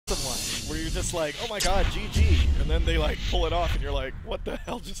where you're just like, oh my god, GG, and then they like pull it off and you're like, what the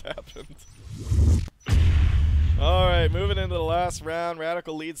hell just happened? Alright, moving into the last round.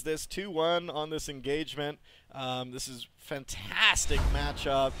 RadicaL leads this 2-1 on this engagement. This is fantastic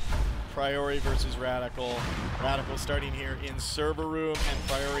matchup. Priori versus RadicaL. RadicaL starting here in server room and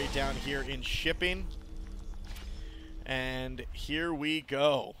Priori down here in shipping. And here we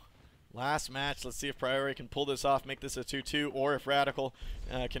go. Last match. Let's see if Priori can pull this off, make this a 2-2, or if RadicaL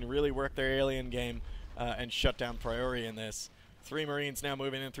can really work their alien game and shut down Priori in this. 3 Marines now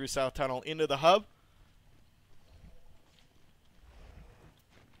moving in through South Tunnel into the hub.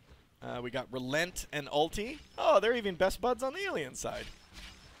 We got Relent and Ulti. Oh, they're even best buds on the alien side.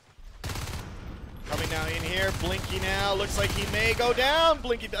 Coming down in here, Blinky now. Looks like he may go down.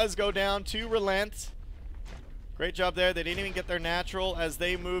 Blinky does go down to Relent. Great job there. They didn't even get their natural as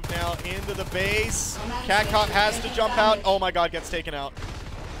they move now into the base. Cat Cop has to jump out. Oh my god, gets taken out.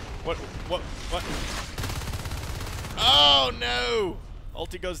 What? Oh no!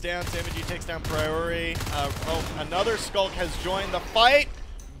 Ulti goes down. Sammy takes down Priori. Oh, another Skulk has joined the fight.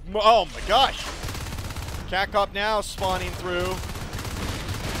 Oh my gosh. Cat Cop now spawning through.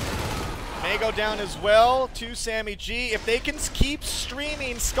 May go down as well to Sammy G. If they can keep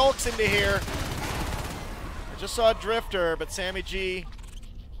streaming Skulks into here. I just saw a Drifter, but Sammy G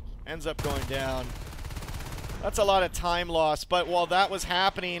ends up going down. That's a lot of time loss, but while that was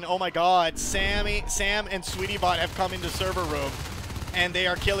happening, oh my god, Sam and SweetieBot have come into server room, and they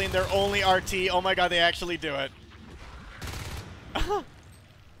are killing their only RT. Oh my god, they actually do it.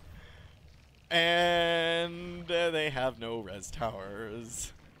 And they have no res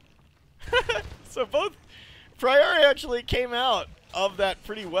towers. So both Priori actually came out of that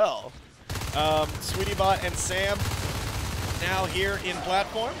pretty well. SweetieBot and Sam now here in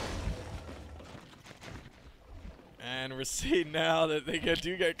platform. And we're seeing now that they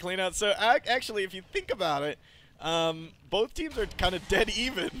do get clean out. So actually, if you think about it, both teams are kind of dead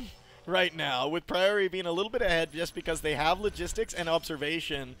even right now, with Priori being a little bit ahead just because they have logistics and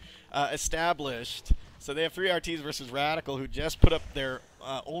observation established. So they have 3 RTs versus RadicaL, who just put up their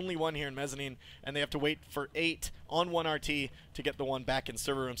only one here in Mezzanine, and they have to wait for 8 on 1 RT to get the one back in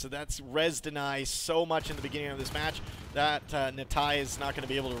server room. So that's res deny so much in the beginning of this match that Natai is not going to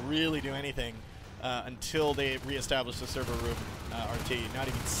be able to really do anything until they reestablish the server room RT, not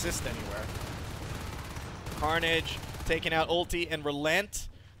even assist anywhere. Carnage taking out Ulti and Relent.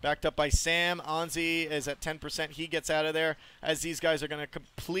 Backed up by Sam. Anzi is at 10%. He gets out of there as these guys are going to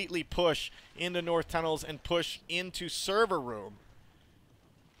completely push into North Tunnels and push into server room.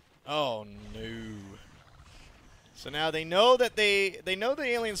 Oh no. So now they know that they know the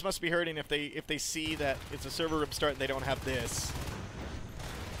aliens must be hurting if they see that it's a server room start and they don't have this.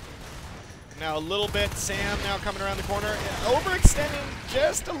 Now a little bit, Sam now coming around the corner, overextending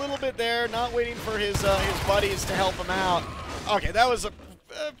just a little bit there, not waiting for his buddies to help him out. Okay, that was a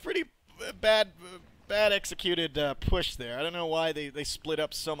pretty bad executed push there. I don't know why they split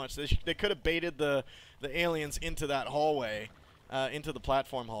up so much. They could have baited the aliens into that hallway, into the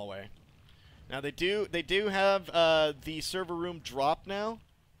platform hallway. Now they do have the server room drop now,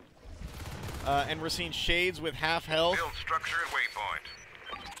 and we're seeing Shades with half health. Build structure at waypoint.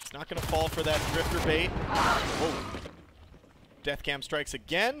 It's not going to fall for that Drifter bait. Whoa. Deathcam strikes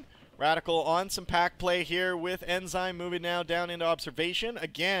again. RadicaL on some pack play here with Enzyme, moving now down into observation.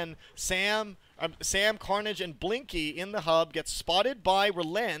 Again, Sam, Carnage, and Blinky in the hub gets spotted by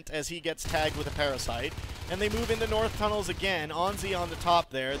Relent as he gets tagged with a Parasite. And they move into North Tunnels again. Onzi on the top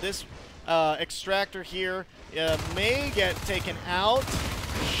there. This Extractor here may get taken out.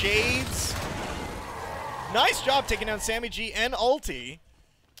 Shades. Nice job taking down Sammy G and Ulti.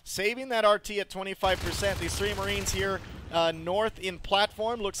 Saving that RT at 25%. These 3 Marines here north in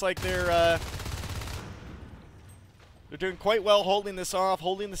platform. Looks like they're doing quite well holding this off,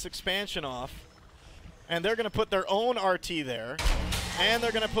 holding this expansion off. And they're going to put their own RT there. And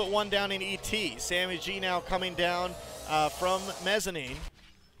they're going to put one down in ET. Sammy G now coming down from Mezzanine.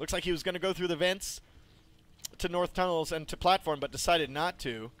 Looks like he was going to go through the vents to North Tunnels and to platform, but decided not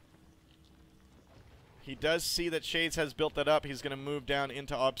to. He does see that Shades has built that up. He's going to move down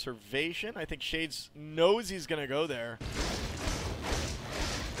into observation. I think Shades knows he's going to go there.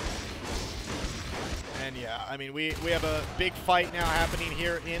 And yeah, I mean, we have a big fight now happening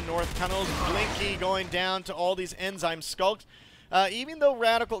here in North Tunnels. Blinky going down to all these Enzyme Skulks. Even though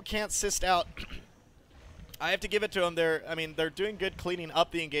RadicaL can't assist out, I have to give it to them. They're doing good cleaning up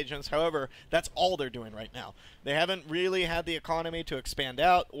the engagements. However, that's all they're doing right now. They haven't really had the economy to expand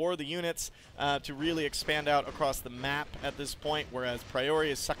out or the units to really expand out across the map at this point, whereas Priori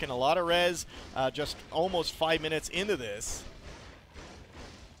is sucking a lot of res just almost 5 minutes into this.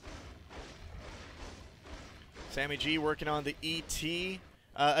 Sammy G working on the ET.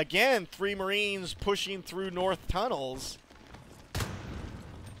 Again, 3 Marines pushing through north tunnels.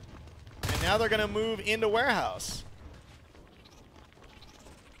 And now they're going to move into warehouse.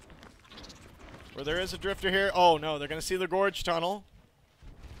 Where there is a drifter here. Oh, no, they're going to see the gorge tunnel.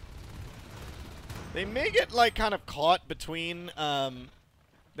 They may get, like, kind of caught between,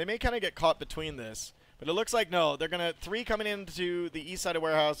 they may kind of get caught between this. But it looks like, no, they're going to, 3 coming into the east side of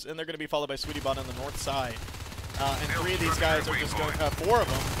warehouse, and they're going to be followed by Sweetie Bot on the north side. And 3 of these guys are just going, 4 of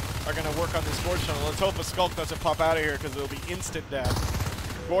them are going to work on this gorge tunnel. Let's hope a Skulk doesn't pop out of here, because it'll be instant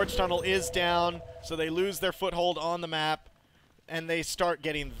death. Gorge tunnel is down, so they lose their foothold on the map, and they start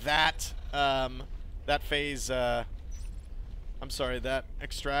getting that, that phase, that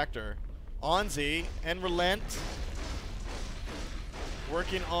extractor. Onzi and Relent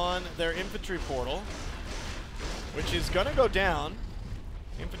working on their infantry portal, which is going to go down.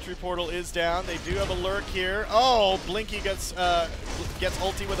 Infantry portal is down. They do have a lurk here. Oh, Blinky gets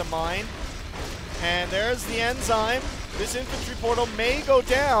ulti with a mine. And there's the enzyme. This infantry portal may go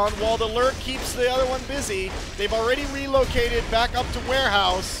down while the lurk keeps the other one busy. They've already relocated back up to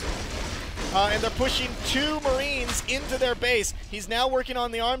warehouse. And they're pushing 2 Marines into their base. He's now working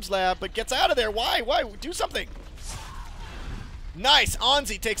on the arms lab, but gets out of there. Why? Why? Do something. Nice.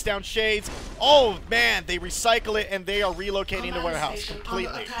 Onzi takes down Shades. Oh, man. They recycle it, and they are relocating the warehouse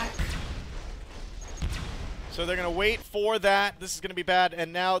completely. So they're going to wait for that. This is going to be bad.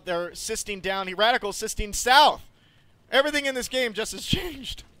 And now they're assisting down. RadicaL assisting south. Everything in this game just has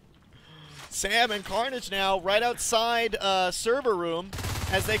changed. Sam and Carnage now right outside server room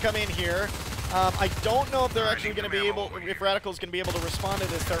as they come in here. I don't know if they're actually going to be able, if RadicaL's going to be able to respond to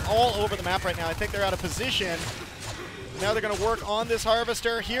this. They're all over the map right now. I think they're out of position. Now they're going to work on this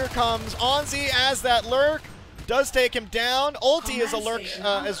harvester. Here comes Onzi as that lurk. Does take him down. Ulti is a lurk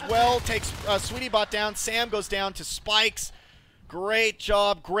as well. Takes Sweetie Bot down. Sam goes down to Spikes. Great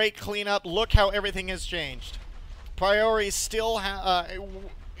job. Great cleanup. Look how everything has changed. Priori still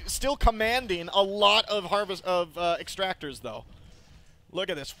commanding a lot of extractors, though. Look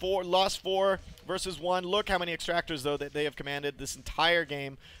at this. Lost 4 versus 1. Look how many extractors, though, that they have commanded this entire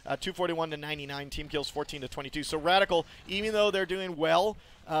game. 241 to 99. Team kills 14 to 22. So RadicaL, even though they're doing well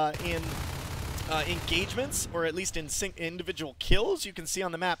in engagements, or at least in individual kills, you can see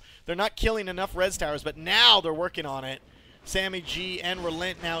on the map, they're not killing enough res towers, but now they're working on it. Sammy G and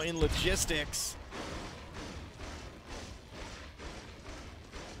Relent now in logistics.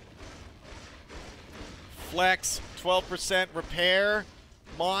 Flex, 12% repair.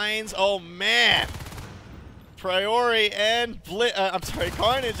 Mines, oh man. Priori and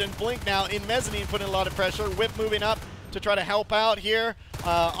Carnage and Blink now in mezzanine putting a lot of pressure. Whip moving up to try to help out here.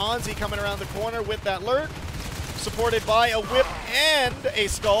 Onzi coming around the corner with that lurk. Supported by a Whip and a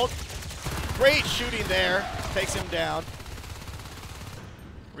Skulk. Great shooting there. Takes him down.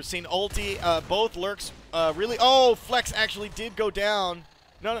 We're seeing ulti, both lurks really, oh, Flex actually did go down.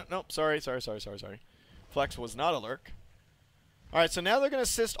 No, sorry. Flex was not a lurk. All right, so now they're going to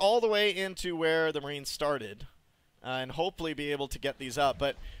assist all the way into where the Marines started and hopefully be able to get these up.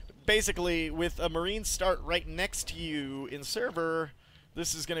 But basically, with a Marine start right next to you in server,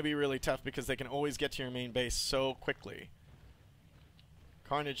 this is going to be really tough because they can always get to your main base so quickly.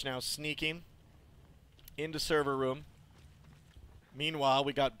 Carnage now sneaking into server room. Meanwhile,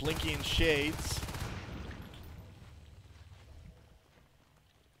 we got Blinky and Shades.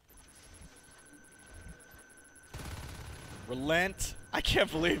 Relent. I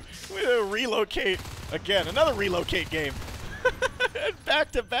can't believe we're going to relocate again. Another relocate game.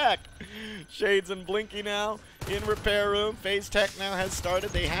 Back to back. Shades and Blinky now in repair room. Phase Tech now has started.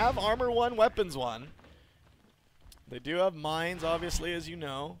 They have Armor 1, Weapons 1. They do have Mines, obviously, as you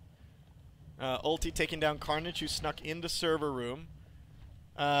know. Ulti taking down Carnage, who snuck into server room.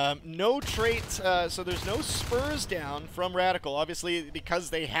 No traits, so there's no spurs down from RadicaL, obviously,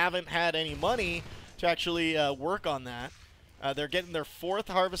 because they haven't had any money to actually work on that. They're getting their 4th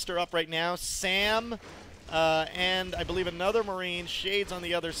harvester up right now. Sam and I believe another Marine. Shades on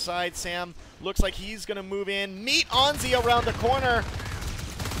the other side. Sam looks like he's going to move in. Meet Onzi around the corner.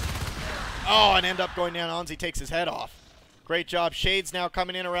 Oh, and end up going down. Onzi takes his head off. Great job. Shades now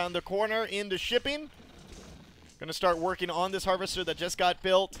coming in around the corner into shipping. Going to start working on this harvester that just got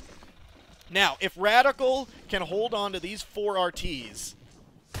built. Now, if RadicaL can hold on to these 4 RTs,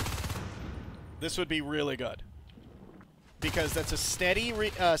 this would be really good. Because that's a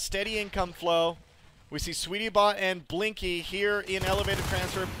steady income flow. We see Sweetie Bot and Blinky here in elevated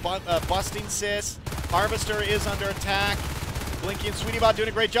transfer, busting Sis. Harvester is under attack. Blinky and Sweetie Bot doing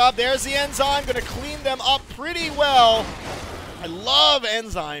a great job. There's the enzyme, going to clean them up pretty well. I love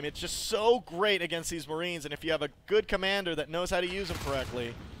Enzyme. It's just so great against these Marines, and if you have a good commander that knows how to use them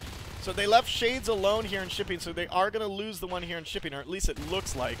correctly. So they left Shades alone here in shipping, so they are going to lose the one here in shipping, or at least it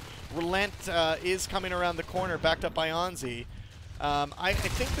looks like. Relent is coming around the corner, backed up by Onzi. I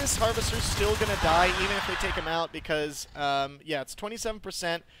think this Harvester's still going to die, even if they take him out, because, yeah, it's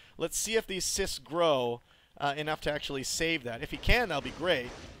 27%. Let's see if these Siths grow enough to actually save that. If he can, that'll be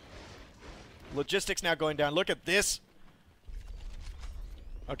great. Logistics now going down. Look at this.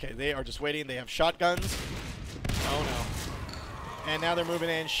 Okay, they are just waiting. They have shotguns. Oh, no. And now they're moving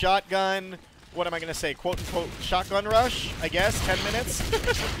in. Shotgun. What am I going to say? Quote-unquote shotgun rush, I guess. 10 minutes.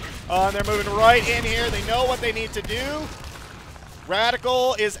 And they're moving right in here. They know what they need to do.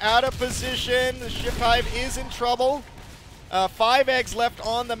 RadicaL is out of position. The Shift Hive is in trouble. 5 eggs left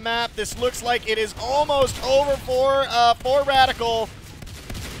on the map. This looks like it is almost over for RadicaL.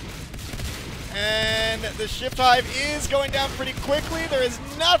 And the Shift Hive is going down pretty quickly. There is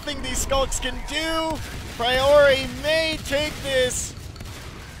nothing these Skulks can do. Priori may take this.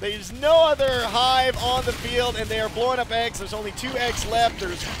 There's no other Hive on the field, and they are blowing up eggs. There's only 2 eggs left.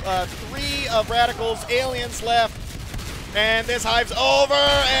 There's 3 of RadicaL's aliens left. And this Hive's over,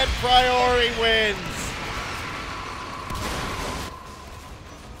 and Priori wins.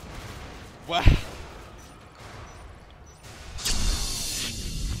 Wow.